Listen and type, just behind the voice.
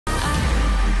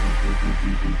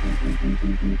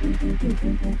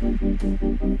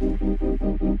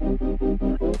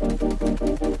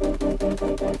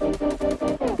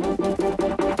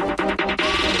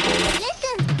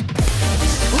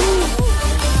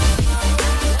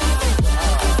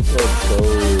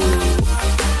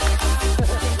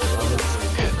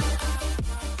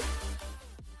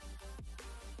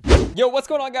Yo, what's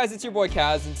going on, guys? It's your boy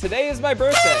Kaz, and today is my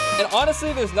birthday. And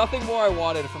honestly, there's nothing more I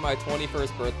wanted for my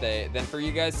 21st birthday than for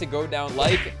you guys to go down,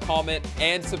 like, comment,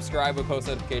 and subscribe with post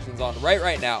notifications on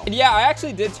right now. And yeah, I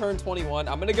actually did turn 21.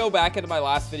 I'm gonna go back into my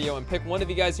last video and pick one of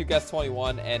you guys who guessed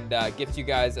 21 and gift you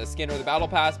guys a skin or the battle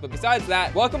pass. But besides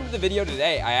that, welcome to the video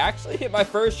today. I actually hit my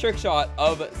first trick shot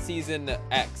of season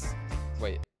X.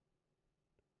 Wait.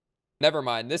 Never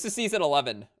mind. This is season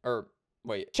 11, or...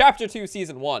 wait, chapter 2,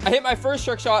 season 1. I hit my first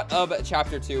trick shot of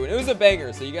chapter 2, and it was a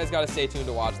banger, so you guys got to stay tuned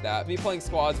to watch that. I'll be playing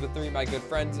squads with 3 of my good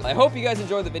friends. I hope you guys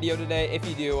enjoyed the video today. If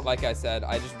you do, like I said,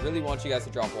 I just really want you guys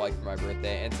to drop a like for my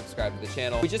birthday and subscribe to the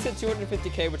channel. We just hit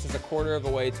 250K, which is a quarter of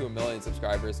the way to 1 million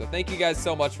subscribers, so thank you guys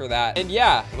so much for that. And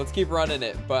yeah, let's keep running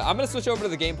it. But I'm going to switch over to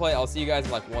the gameplay. I'll see you guys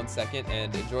in like 1 second,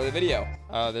 and enjoy the video.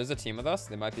 There's a team with us.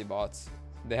 They might be bots.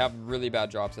 They have really bad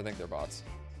drops. I think they're bots.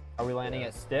 Are we landing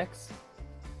at sticks?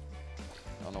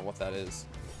 I don't know what that is.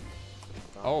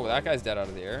 Oh, that guy's dead out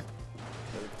of the air.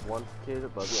 There's one kid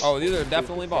above you. Oh, these are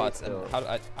definitely bots. And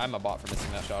I'm a bot for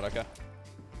missing that shot, okay?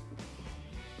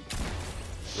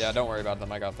 Yeah, don't worry about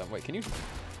them. I got them. Wait, can you...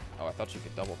 oh, I thought you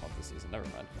could double pump this season. Never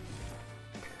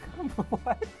mind.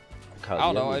 What? I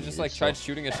don't know. I just like tried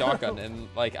shooting a shotgun and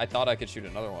like I thought I could shoot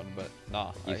another one, but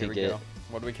nah. Right, here we go.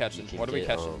 What are we catching? What are we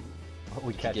catching? What are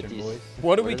we catching, boys?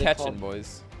 What are we catching,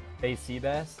 boys? FaZe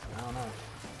Kaz? I don't know.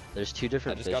 There's 2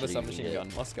 different. I just got a submachine gun.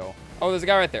 Let's go. Oh, there's a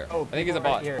guy right there. Oh, I think he's a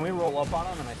bot. Can we roll up on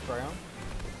him and I spray him?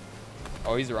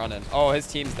 Oh, he's running. Oh, his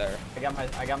team's there. I got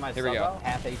my here we go.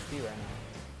 Half HP right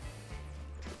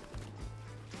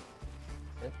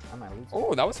now. I might lose.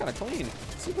 Oh, that was kind of clean.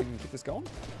 Let's see if we can get this going.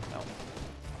 No.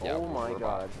 Yeah, oh my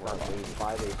god. We're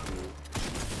 5 HP.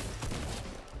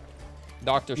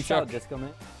 Dr. You Shook. Disco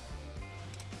Man?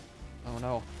 Oh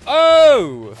no.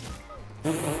 Oh!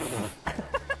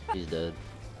 He's dead.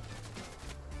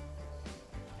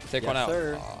 Take one out.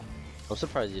 I'm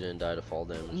surprised you didn't die to fall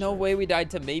damage. No way we died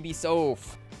to maybe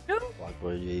Soph. Black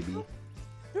boy, baby.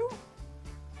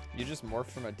 You just morphed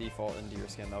from a default into your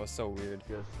skin. That was so weird.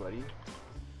 You're sweaty.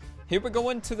 Here we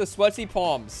go into the sweaty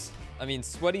palms. I mean,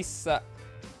 sweaty sands.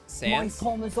 My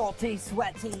palm is all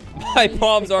sweaty. My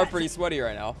palms are pretty sweaty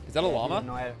right now. Is that a llama?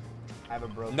 No, I have a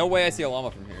broken. No way I see a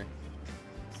llama from here.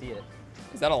 See it.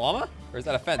 Is that a llama? Or is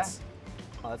that a fence?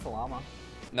 Yeah. Oh, that's a llama.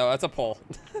 No, that's a pole.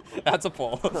 That's a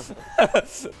pole. Oh,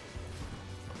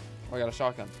 I got a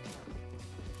shotgun.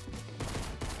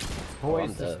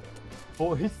 Boys,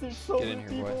 there's so Get in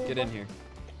here, boy. Get in here.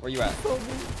 Where you at?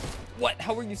 What?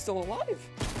 How are you still alive?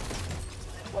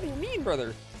 What do you mean,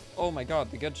 brother? Oh my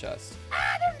god, the good chest.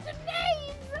 Ah, there's the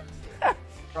names!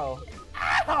 Bro.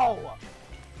 Ow!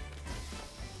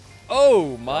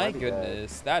 Oh my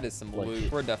goodness. That is some loot.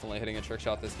 We're definitely hitting a trick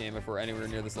shot this game if we're anywhere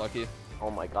near this lucky. Oh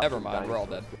my god. Never mind, we're all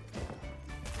dead.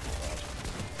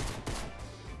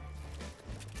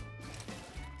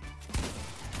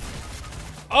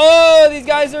 Oh, these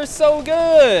guys are so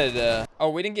good. Oh,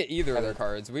 we didn't get either of their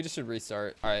cards. We just should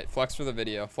restart. All right, flex for the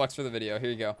video. Flex for the video.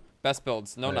 Here you go. Best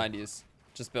builds. No 90s.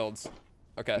 Just builds.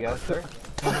 Okay. Yes, sir.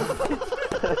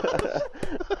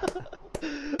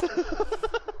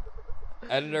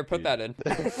 Editor, put that in.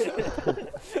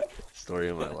 Story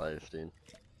of my life, dude.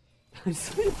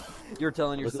 You're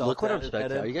telling yourself. Look what I'm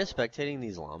spectating. Are you guys spectating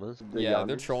these llamas? Yeah,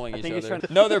 they're trolling each other.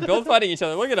 No, they're build fighting each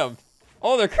other. Look at them.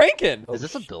 Oh, they're cranking. Is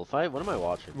this a build fight? What am I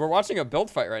watching? We're watching a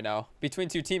build fight right now between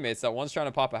 2 teammates. That one's trying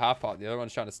to pop a half pot. The other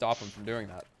one's trying to stop him from doing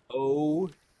that. Oh.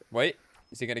 Wait.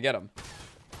 Is he going to get him?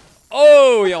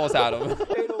 Oh, he almost had him.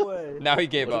 Away. Now he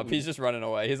gave up. He's just running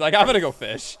away. He's like, I'm going to go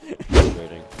fish.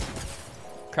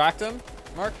 Cracked him.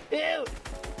 Mark. Ew.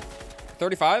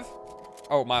 35.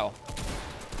 Oh, Mile.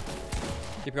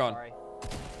 Keep going. Sorry.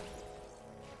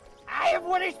 I have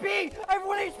 1 HP! I have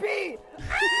 1 HP!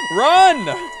 Run!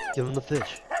 Give him the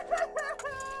fish.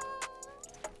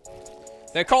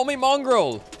 They call me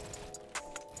Mongrel.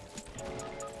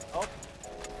 Oh.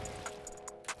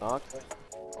 Knock.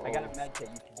 I got a med kit.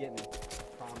 You can get me.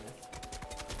 Promise.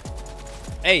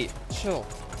 Hey, chill.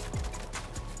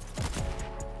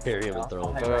 Carry him and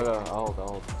throw him. No.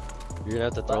 Hold. You're gonna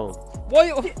have to throw him. What?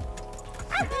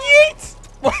 Yeet!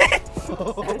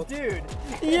 What? Dude.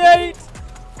 Yeet!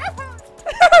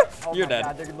 Oh You're my dead.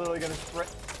 God, they're literally gonna sprint.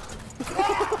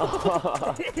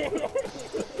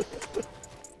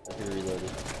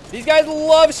 Reloaded. These guys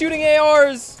love shooting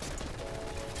ARs.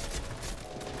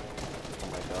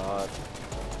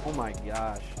 Oh my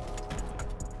gosh.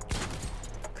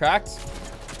 Cracked.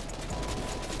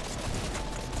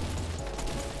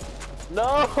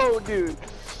 No, dude.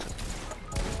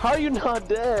 How are you not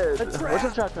dead? The trap.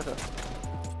 What's the trap?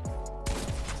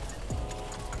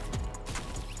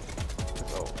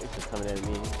 Oh, it's just coming at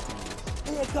me.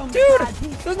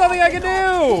 Dude, there's nothing I can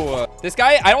do. This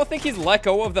guy, I don't think he's let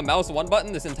go of the mouse one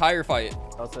button this entire fight.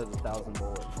 Also has 1,000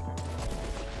 bullets.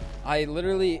 I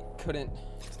literally couldn't.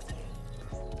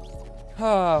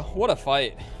 What a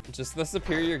fight. Just the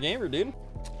superior gamer, dude.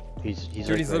 He's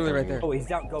Dude, he's literally right there. Oh, he's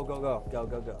down. Go, go, go. Go,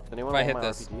 go, go. Anyone If I want hit my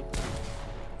this. RPG?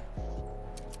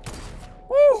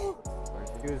 Woo!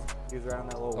 He was around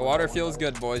that little The water feels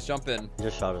good, boys. Jump in. He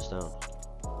just shot us down.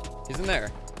 He's in there.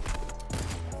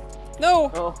 No!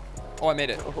 Oh. Oh, I made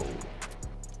it. Oh.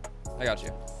 I got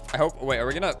you. I hope. Wait, are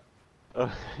we gonna?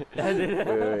 Oh.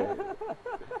 Wait.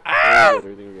 Ah!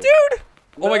 We're good. Dude!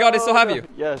 Oh my god, I still have you.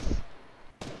 Yes.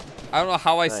 I don't know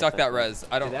how I Nice, stuck that nice. res.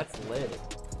 I don't. Dude, that's lit.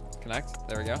 Connect.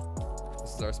 There we go.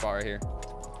 This is our spot right here.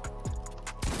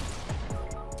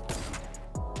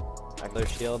 Another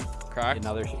shield. Cracked.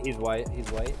 Another. He's white. He's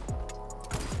white.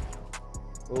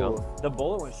 Ooh, Go. the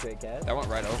bullet went straight, Kaz. That went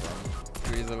right over him.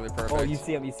 Dude, he's literally perfect. Oh, you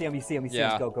see him. You see him. You see him. You see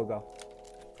Yeah. him. Go, go, go.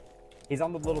 He's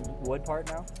on the little wood part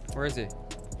now. Where is he?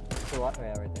 So what?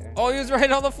 Yeah, right there. Oh, he was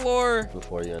right on the floor.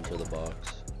 Before you enter the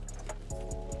box.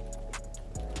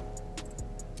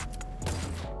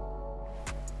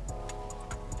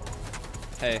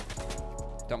 Hey,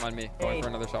 don't mind me going Hey. for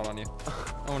another shot on you.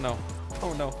 Oh no.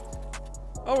 Oh no.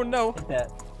 Oh no. Hit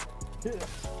that.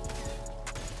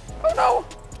 Oh no.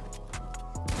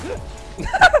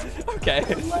 Okay.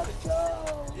 Let's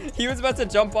go. He was about to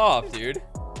jump off, dude.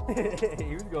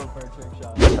 He was going for a trick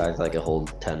shot. Guys, like a whole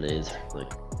 10 days.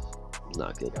 Like,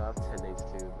 not good. I have 10 days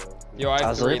too, bro. Yo, I I have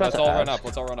was 3. about Let's to all run ask. up.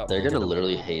 Let's all run up. They're gonna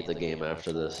literally hate the game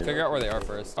after this. Figure out where they are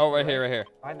first. Oh, right here, right here.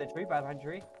 Behind the tree. Behind the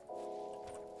tree.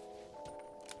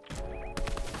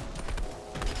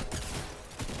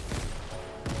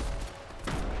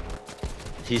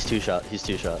 He's two shot. He's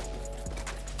two shot.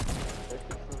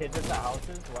 Kids at the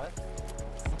houses. What?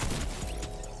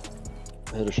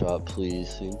 Hit a shot, please.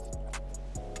 Soon.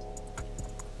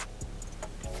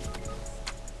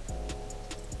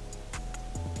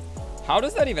 How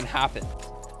does that even happen?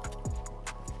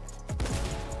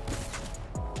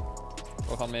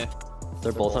 Both on me.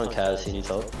 They're both on Kaz. He needs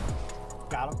help.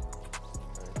 Got him.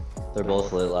 They're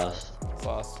both lit last. It's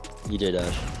lost. You did,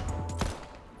 Ash.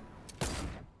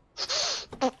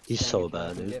 He's so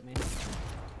bad, dude. Get me.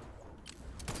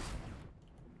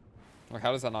 Like,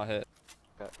 how does that not hit?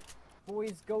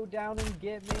 Boys, go down and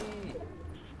get me.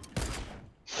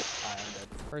 I'm dead.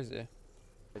 Where is he?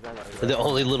 The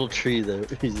only little tree there.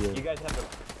 He's You in. guys have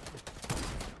to.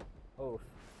 Oh.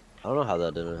 I don't know how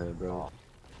that didn't hit, bro.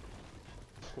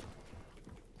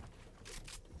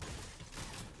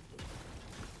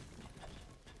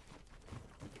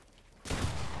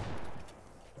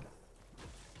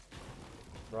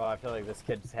 Bro, I feel like this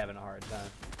kid's having a hard time.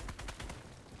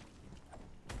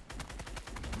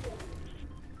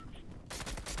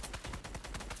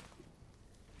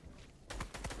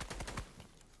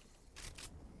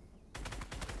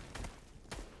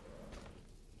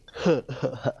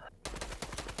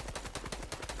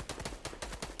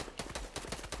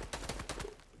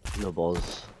 No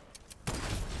balls.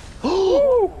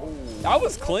 That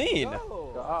was clean.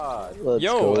 God. Let's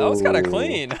Yo, go. that was kind of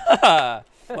clean.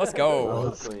 Let's go.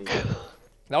 Let's go.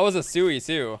 That was a Suey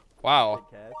Sue. Wow.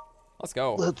 Kaz. Let's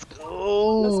go. Let's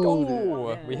go. Let's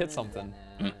go. We hit something.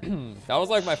 That was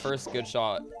like my first good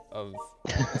shot of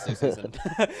this new season.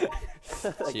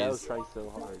 Like, I was Jeez. trying so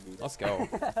hard, dude. Let's go.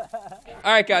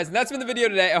 All right, guys, and that's been the video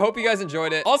today. I hope you guys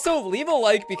enjoyed it. Also, leave a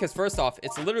like because first off,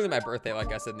 it's literally my birthday,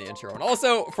 like I said in the intro. And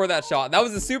also for that shot, that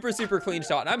was a super, super clean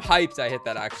shot. And I'm hyped I hit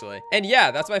that actually. And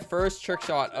yeah, that's my first trick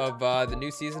shot of the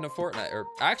new season of Fortnite. Or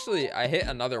actually, I hit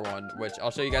another one, which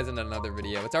I'll show you guys in another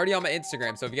video. It's already on my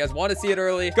Instagram. So if you guys want to see it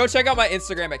early, go check out my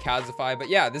Instagram at Kazify. But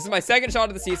yeah, this is my second shot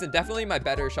of the season. Definitely my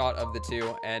better shot of the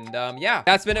two. And yeah,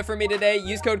 that's been it for me today.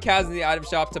 Use code Kaz in the item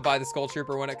shop to buy the Skull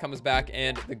Trooper when it comes back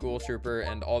and the Ghoul Trooper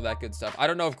and all that good stuff. I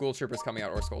don't know if Ghoul Trooper's coming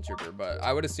out or Skull Trooper, but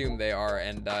I would assume they are.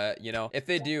 And you know, if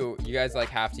they do, you guys like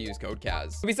have to use code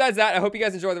Kaz. But besides that, I hope you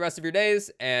guys enjoy the rest of your days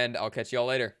and I'll catch you all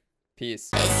later. Peace.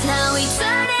 Now we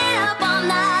turn it up all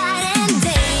night and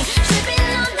day.